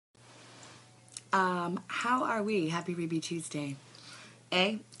How are we? Happy Hruby Tuesday.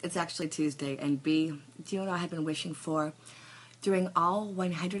 A, it's actually Tuesday, and B, do you know what I have been wishing for during all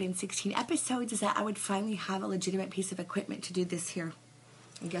 116 episodes is that I would finally have a legitimate piece of equipment to do this here.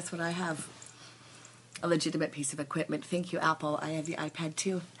 And guess what I have? A legitimate piece of equipment. Thank you, Apple. I have the iPad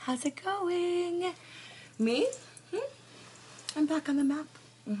too. How's it going? Me? I'm back on the map.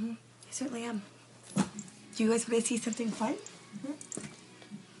 I certainly am. Do you guys want to see something fun?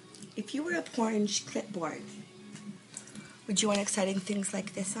 If you were a orange clipboard, would you want exciting things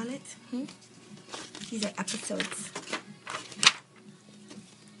like this on it? These are episodes.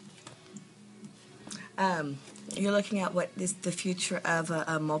 You're looking at what is the future of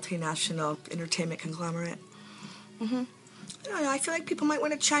a multinational entertainment conglomerate. I don't know, I feel like people might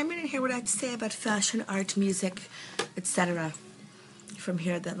want to chime in and hear what I have to say about fashion, art, music, etc. From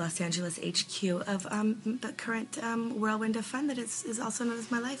here, the Los Angeles HQ of the current whirlwind of fun that is also known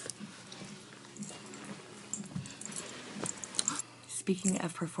as my life. Speaking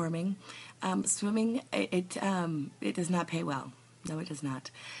of performing, swimming, it does not pay well. No, it does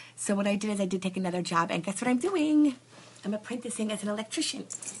not. So what I did is I did take another job, and guess what I'm doing? I'm apprenticing as an electrician.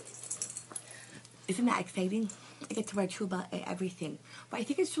 Isn't that exciting? I get to wear tuba and everything. But I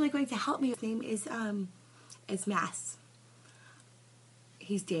think it's really going to help me. His name is Mads.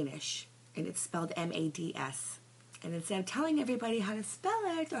 He's Danish, and it's spelled M-A-D-S. And instead of telling everybody how to spell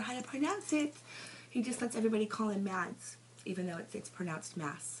it or how to pronounce it, he just lets everybody call him Mads, even though it's pronounced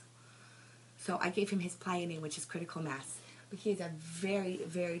Mass. So I gave him his playa name, which is Critical Mass. But he is a very,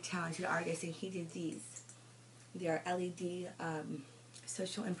 very talented artist, and he did these. They are LED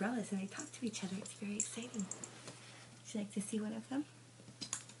social umbrellas, and they talk to each other. It's very exciting. Would you like to see one of them?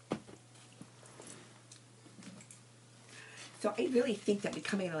 So I really think that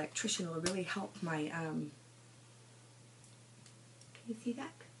becoming an electrician will really help my, can you see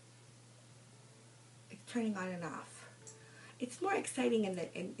that? It's turning on and off. It's more exciting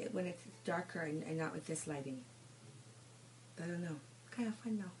when it's darker and not with this lighting. I don't know. Kind of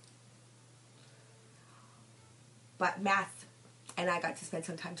fun though. But math, and I got to spend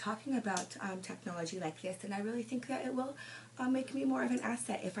some time talking about technology like this, and I really think that it will make me more of an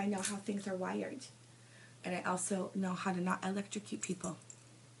asset if I know how things are wired. And I also know how to not electrocute people.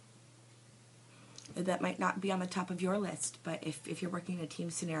 That might not be on the top of your list, but if you're working in a team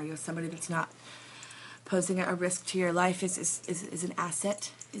scenario, somebody that's not posing a risk to your life is an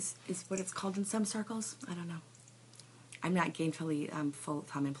asset, is what it's called in some circles. I don't know. I'm not gainfully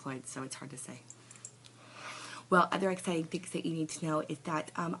full-time employed, so it's hard to say. Well, other exciting things that you need to know is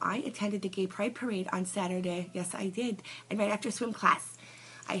that I attended the Gay Pride Parade on Saturday. Yes, I did. And right after swim class,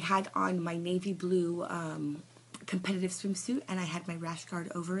 I had on my navy blue competitive swimsuit, and I had my rash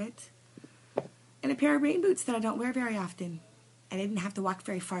guard over it, and a pair of rain boots that I don't wear very often. And I didn't have to walk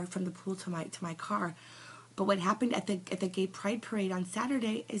very far from the pool to my car. But what happened at the Gay Pride Parade on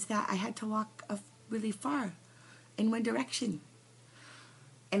Saturday is that I had to walk really far in one direction.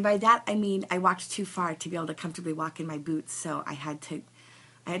 And by that I mean I walked too far to be able to comfortably walk in my boots, so I had to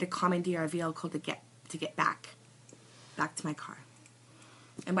commandeer a vehicle to get back to my car.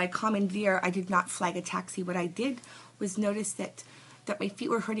 And by commandeer, I did not flag a taxi. What I did was notice that my feet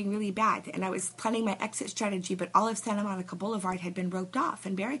were hurting really bad, and I was planning my exit strategy, but all of Santa Monica Boulevard had been roped off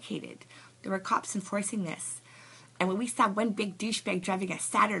and barricaded. There were cops enforcing this. And when we saw one big douchebag driving a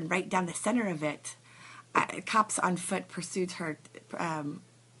Saturn right down the center of it, cops on foot pursued her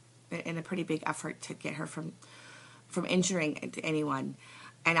in a pretty big effort to get her from injuring anyone.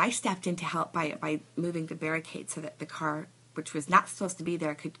 And I stepped in to help by moving the barricade so that the car, which was not supposed to be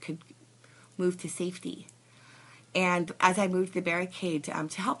there, could move to safety. And as I moved the barricade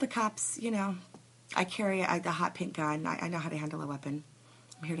to help the cops, you know, I carry a hot pink gun. I know how to handle a weapon.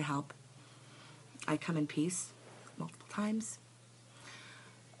 I'm here to help. I come in peace multiple times.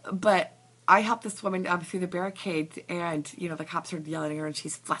 But I helped this woman through the barricade, and, you know, the cops are yelling at her, and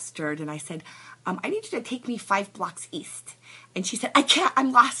she's flustered. And I said, I need you to take me 5 blocks east. And she said, I can't,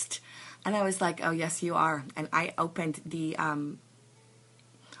 I'm lost. And I was like, oh, yes, you are. And I opened the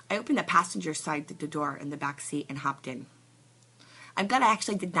passenger side, the door in the back seat, and hopped in. I'm glad I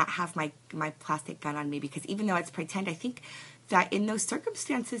actually did not have my plastic gun on me, because even though it's pretend, I think that in those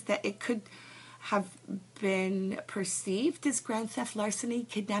circumstances that it could have been perceived as grand theft, larceny,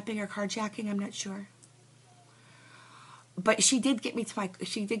 kidnapping, or carjacking. I'm not sure. But she did get me to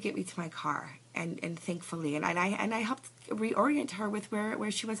my car, and thankfully, and I helped reorient her with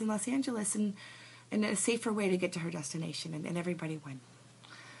where she was in Los Angeles, and a safer way to get to her destination, and everybody won.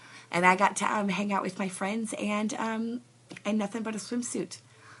 And I got to hang out with my friends and nothing but a swimsuit.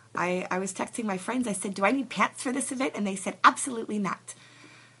 I was texting my friends. I said, do I need pants for this event? And they said, absolutely not.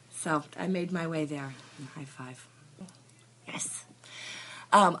 So I made my way there. High five. Yes.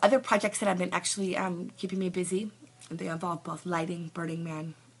 Other projects that have been actually keeping me busy, they involve both lighting, Burning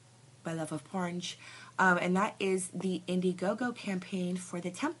Man, my love of orange, and that is the Indiegogo campaign for the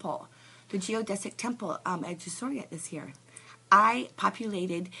temple, the geodesic temple at Jusoriat this year. I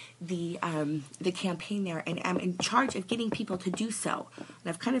populated the campaign there, and am in charge of getting people to do so. And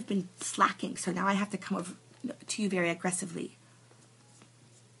I've kind of been slacking, so now I have to come over to you very aggressively.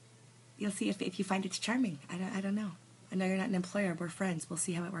 You'll see if you find it charming. I don't know. I know you're not an employer. We're friends. We'll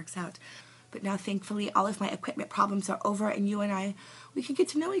see how it works out. But now, thankfully, all of my equipment problems are over, and you and I, we can get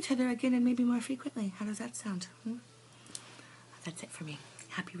to know each other again and maybe more frequently. How does that sound? That's it for me.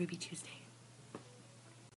 Happy Hruby Tuesday.